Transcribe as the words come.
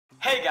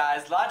Hey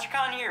guys,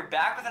 Logicon here,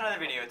 back with another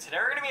video. Today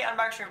we're going to be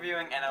unboxing and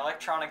reviewing an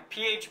electronic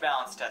pH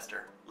balance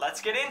tester.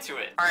 Let's get into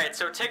it. Alright,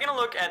 so taking a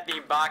look at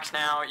the box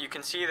now, you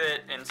can see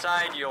that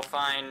inside you'll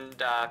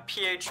find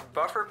pH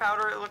buffer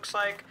powder, it looks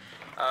like,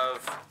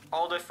 of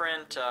all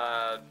different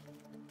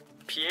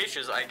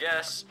pHs, I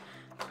guess.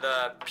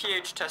 The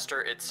pH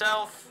tester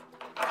itself,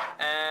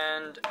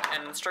 and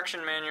an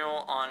instruction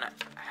manual on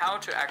how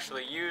to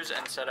actually use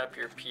and set up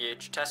your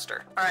pH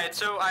tester. Alright,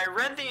 so I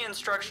read the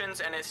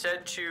instructions and it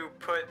said to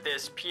put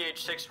this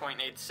pH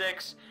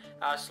 6.86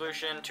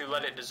 solution, to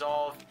let it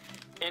dissolve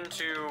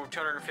into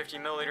 250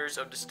 milliliters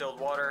of distilled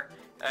water.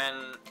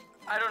 And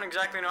I don't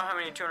exactly know how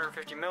many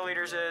 250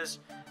 milliliters is.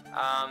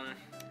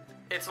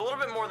 It's a little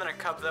bit more than a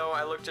cup though.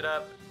 I looked it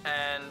up,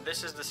 and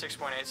this is the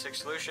 6.86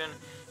 solution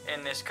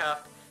in this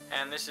cup.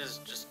 And this is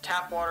just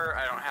tap water.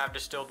 I don't have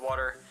distilled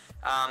water,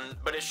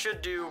 but it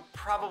should do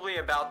probably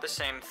about the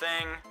same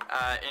thing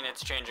in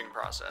its changing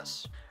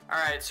process.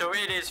 Alright, so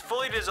it is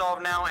fully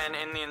dissolved now, and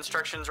in the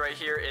instructions right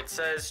here it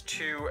says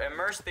to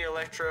immerse the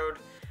electrode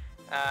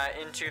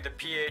into the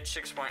pH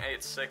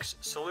 6.86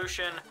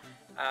 solution.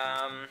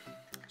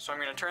 So I'm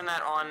going to turn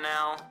that on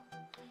now.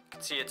 You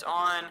can see it's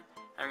on.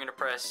 I'm going to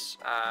press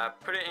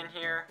put it in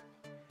here,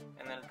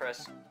 and then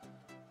press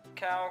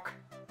calc,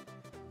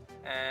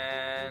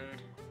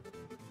 and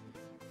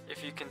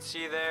if you can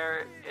see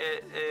there,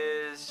 it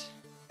is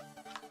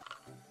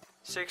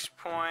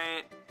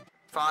 6.58,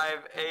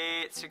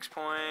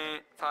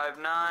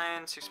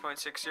 6.59,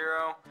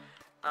 6.60.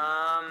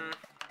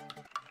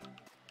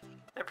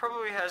 It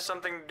probably has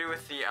something to do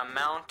with the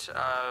amount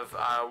of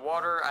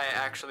water I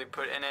actually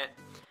put in it,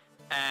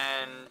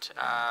 and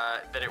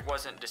that it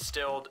wasn't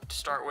distilled to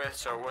start with,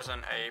 so it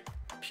wasn't a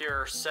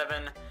pure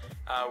 7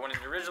 when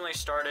it originally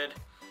started.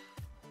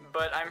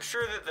 But I'm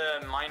sure that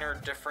the minor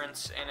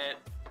difference in it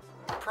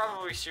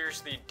probably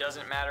seriously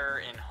doesn't matter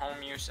in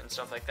home use and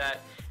stuff like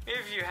that.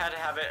 If you had to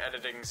have it at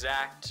an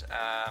exact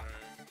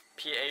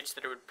pH,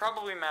 that it would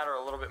probably matter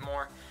a little bit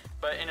more,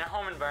 but in a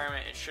home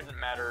environment it shouldn't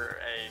matter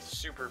a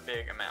super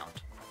big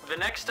amount. The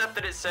next step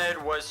that it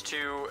said was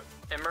to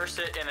immerse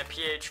it in a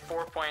pH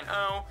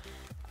 4.0,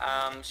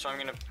 so I'm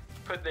going to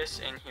put this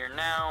in here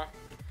now.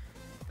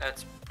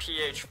 That's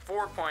pH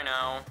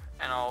 4.0,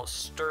 and I'll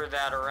stir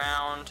that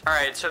around.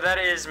 Alright, so that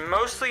is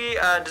mostly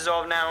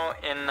dissolved now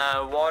in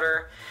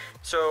water.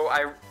 So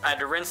I had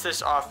to rinse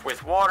this off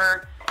with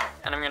water,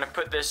 and I'm going to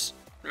put this,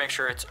 make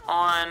sure it's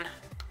on,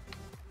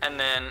 and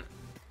then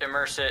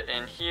immerse it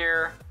in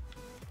here.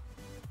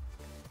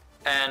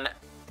 And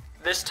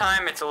this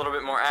time it's a little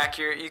bit more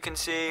accurate. You can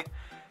see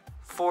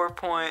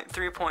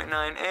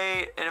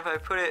 3.98, and if I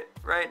put it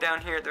right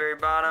down here at the very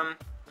bottom,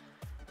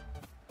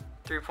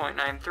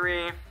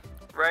 3.93.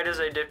 Right as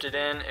I dipped it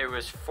in, it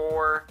was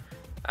 4.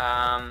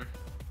 You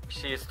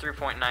see it's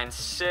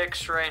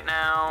 3.96 right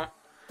now.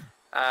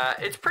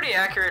 It's pretty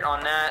accurate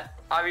on that.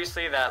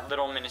 Obviously that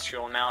little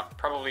minuscule amount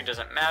probably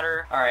doesn't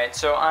matter. Alright,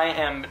 so I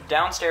am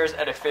downstairs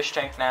at a fish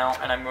tank now,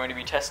 and I'm going to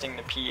be testing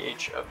the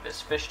pH of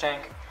this fish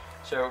tank.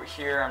 So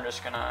here I'm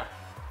just gonna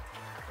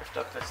lift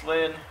up this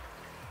lid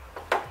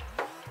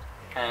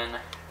and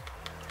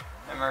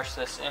immerse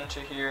this into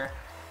here.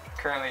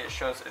 Currently it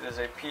shows it is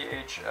a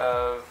pH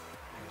of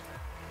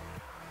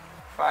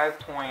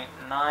 5.90,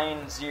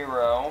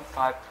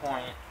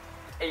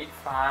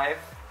 5.85,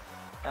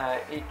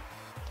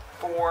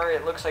 8.4.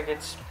 It looks like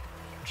it's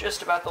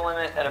just about the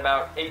limit at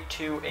about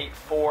 8.2,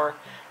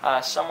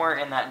 8.4, somewhere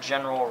in that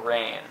general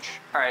range.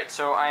 Alright,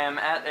 so I am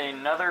at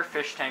another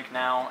fish tank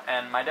now,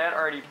 and my dad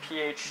already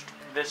pH'd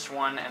this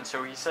one, and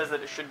so he says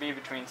that it should be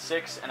between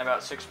 6 and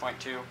about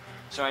 6.2.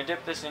 So I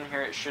dip this in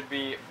here, it should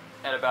be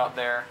at about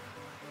there.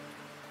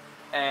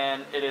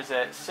 And it is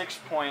at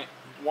 6.15,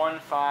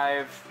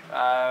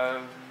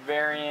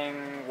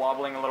 varying,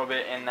 wobbling a little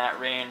bit in that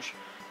range.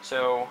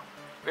 So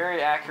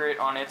very accurate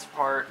on its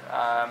part,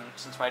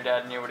 since my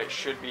dad knew what it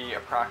should be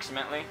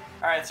approximately.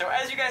 Alright, so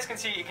as you guys can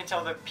see, you can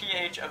tell the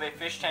pH of a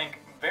fish tank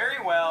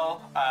very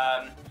well.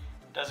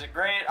 Does it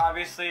great.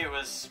 Obviously it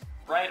was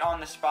right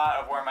on the spot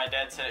of where my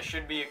dad said it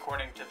should be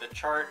according to the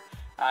chart.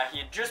 He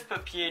had just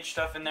put pH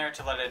stuff in there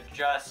to let it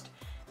adjust,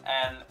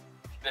 and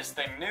this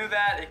thing knew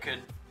that. It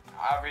could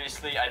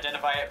obviously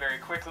identify it very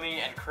quickly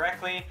and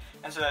correctly,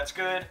 and so that's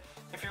good.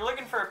 If you're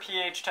looking for a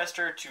pH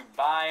tester to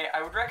buy,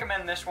 I would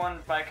recommend this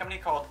one by a company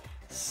called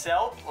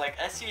like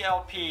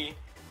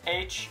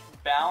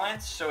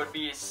SelpHbalance, so it'd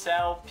be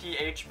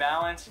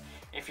SelpHbalance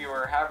if you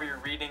were however you're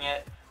reading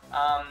it.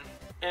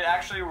 It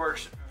actually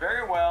works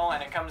very well,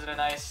 and it comes in a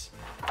nice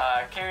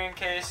carrying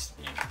case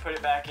you can put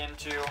it back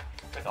into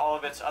with all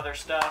of its other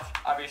stuff.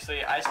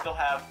 Obviously I still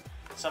have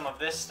some of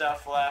this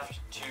stuff left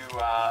to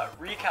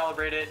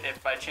recalibrate it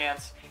if by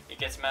chance it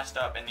gets messed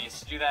up and needs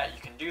to do that.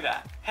 You can do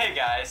that. Hey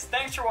guys,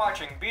 thanks for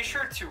watching. Be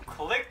sure to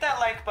click that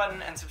like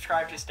button and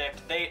subscribe to stay up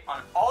to date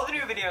on all the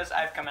new videos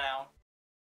I've coming out.